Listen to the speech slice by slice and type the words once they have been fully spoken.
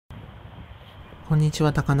こんにち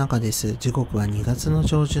は、タカナカです。時刻は2月の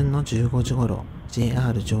上旬の15時頃、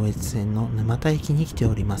JR 上越線の沼田駅に来て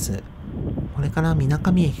おります。これから水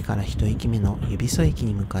上駅から1駅目の湯檜曽駅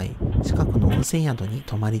に向かい、近くの温泉宿に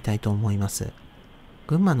泊まりたいと思います。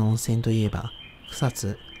群馬の温泉といえば、草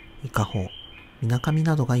津、伊香保、水上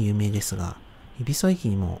などが有名ですが、湯檜曽駅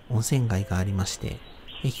にも温泉街がありまして、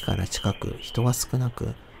駅から近く、人が少な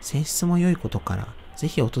く、泉質も良いことから、ぜ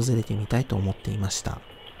ひ訪れてみたいと思っていました。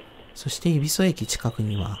そして湯檜曽駅近く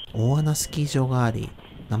には大穴スキー場があり、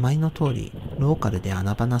名前の通りローカルで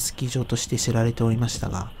穴場なスキー場として知られておりました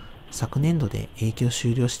が、昨年度で営業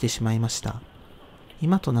終了してしまいました。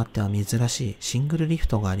今となっては珍しいシングルリフ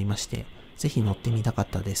トがありまして、ぜひ乗ってみたかっ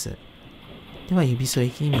たです。では湯檜曽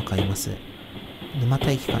駅に向かいます。沼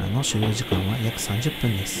田駅からの所要時間は約30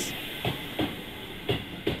分です。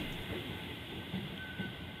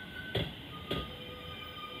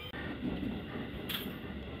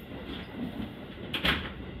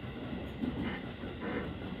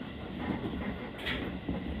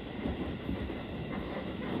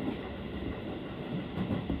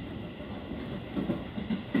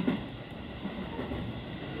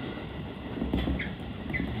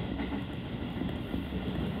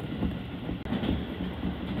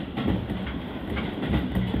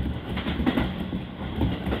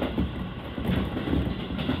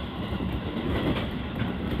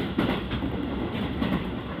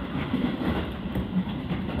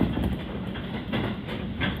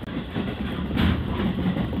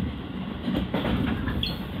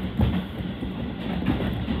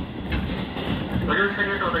ご乗車あ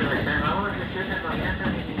りがとうございました。まもなく終点の皆さ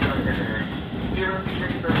んに到着です。16時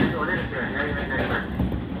というお出口が左側になります。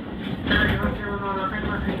ただ、ご注文の路線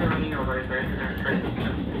バス移動にお乗り換えください。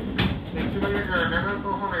一番ですが、長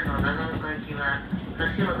岡方面の長岡行きは、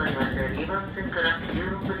橋を渡りまして、2番線から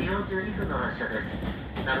16時42分の発車です。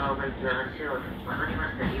長岡行きは橋を渡り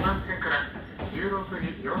まして、2番線から16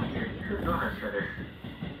時42分の発車です。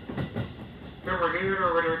どうも JR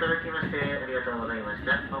をご利用いただきましてありがとうございまし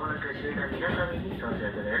た。まもなく終点水上に到着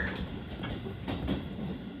です。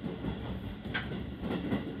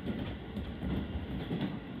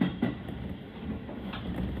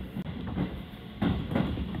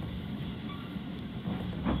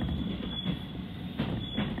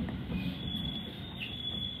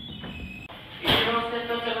1号線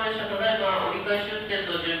到着列車ただいま折り返し運転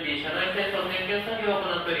の準備、車内清掃点検作業を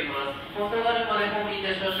行っております。放送があるまでホームに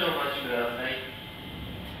て少々お待ちください。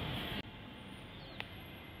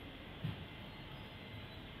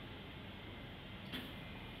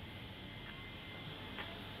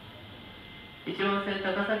1号線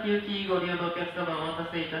高崎行きご利用のお客様お待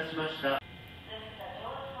たせいたしました。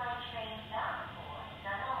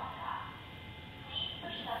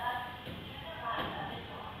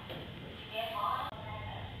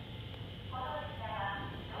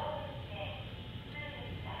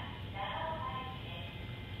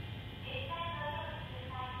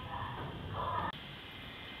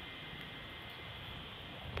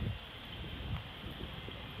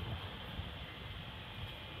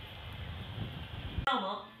どう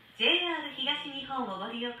も JR 東日本をご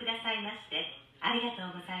利用くださいましてありがと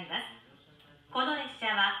うございます。この列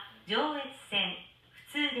車は上越線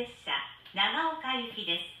普通列車長岡行き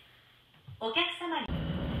です。お客様に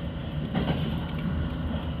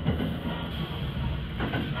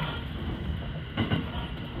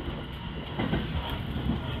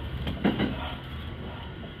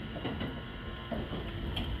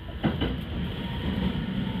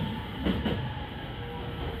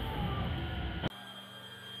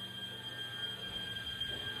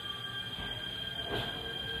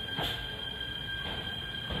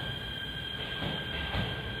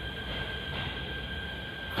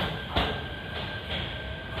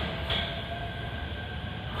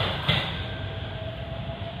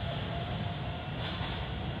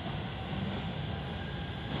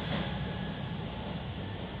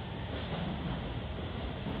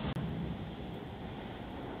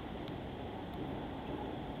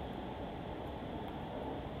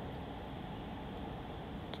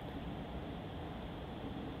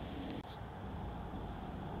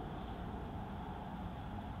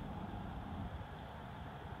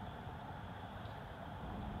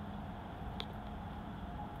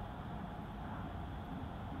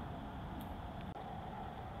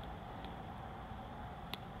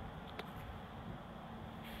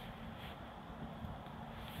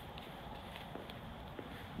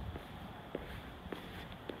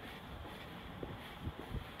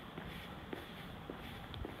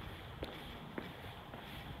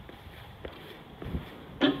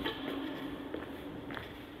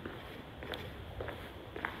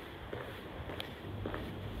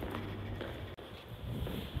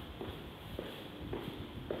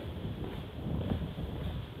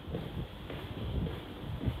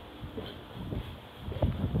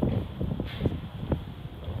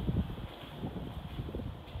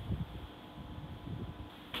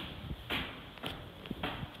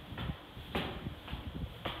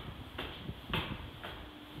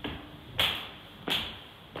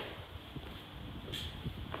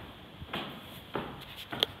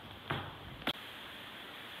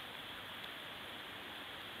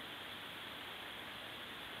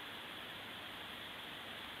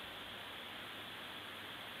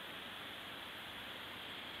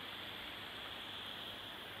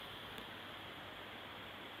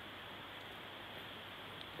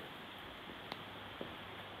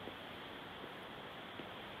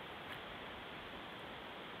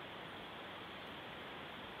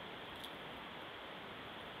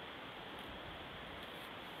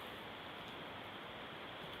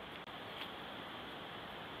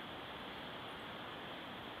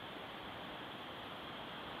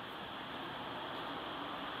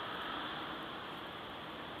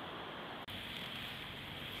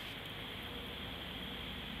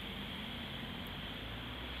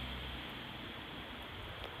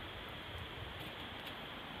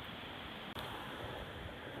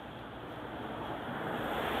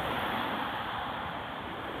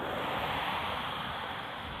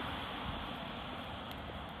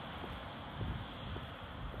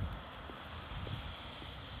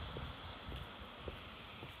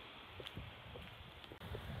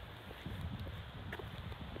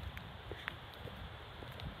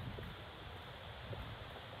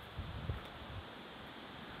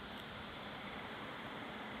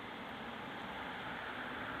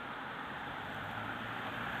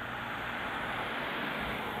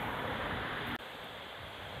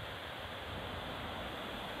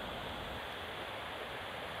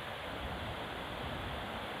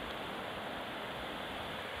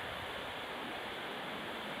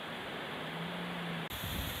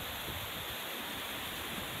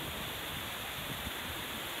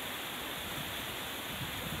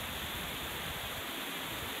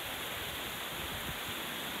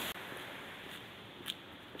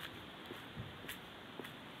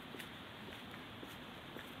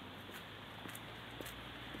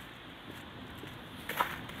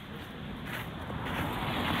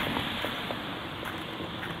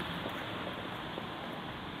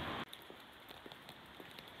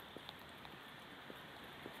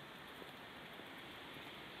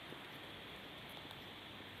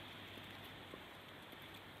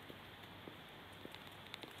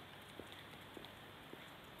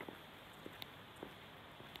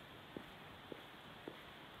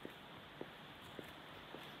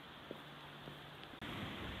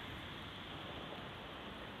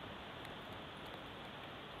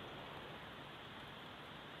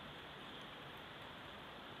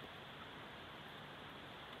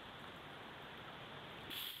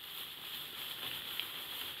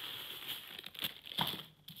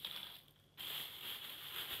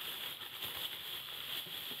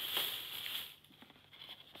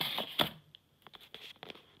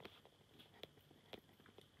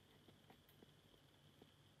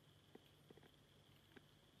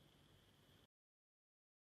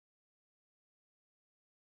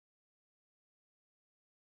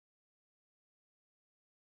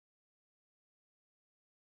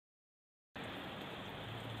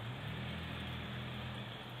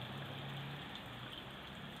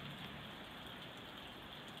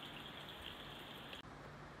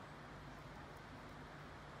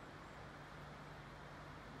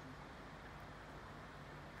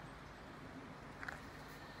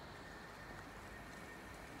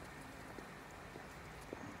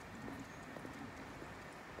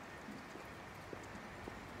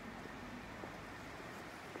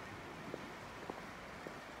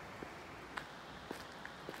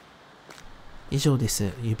以上で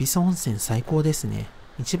す。湯檜曽温泉最高ですね。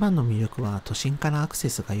一番の魅力は都心からアクセ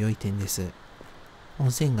スが良い点です。温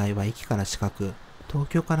泉街は駅から近く、東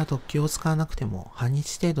京から特急を使わなくても半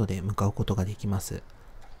日程度で向かうことができます。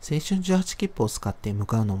青春18切符を使って向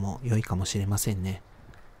かうのも良いかもしれませんね。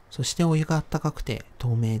そしてお湯があったかくて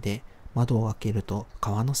透明で、窓を開けると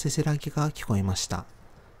川のせせらぎが聞こえました。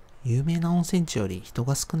有名な温泉地より人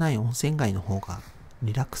が少ない温泉街の方が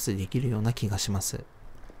リラックスできるような気がします。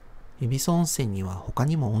湯檜曽温泉には他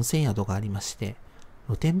にも温泉宿がありまして、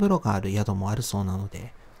露天風呂がある宿もあるそうなの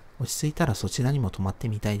で、落ち着いたらそちらにも泊まって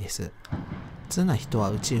みたいです。通な人は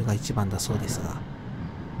宇宙が一番だそうですが。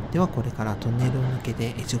ではこれからトンネルを抜け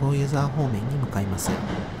て越後湯沢方面に向かいます。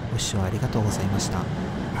ご視聴ありがとうございまし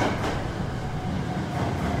た。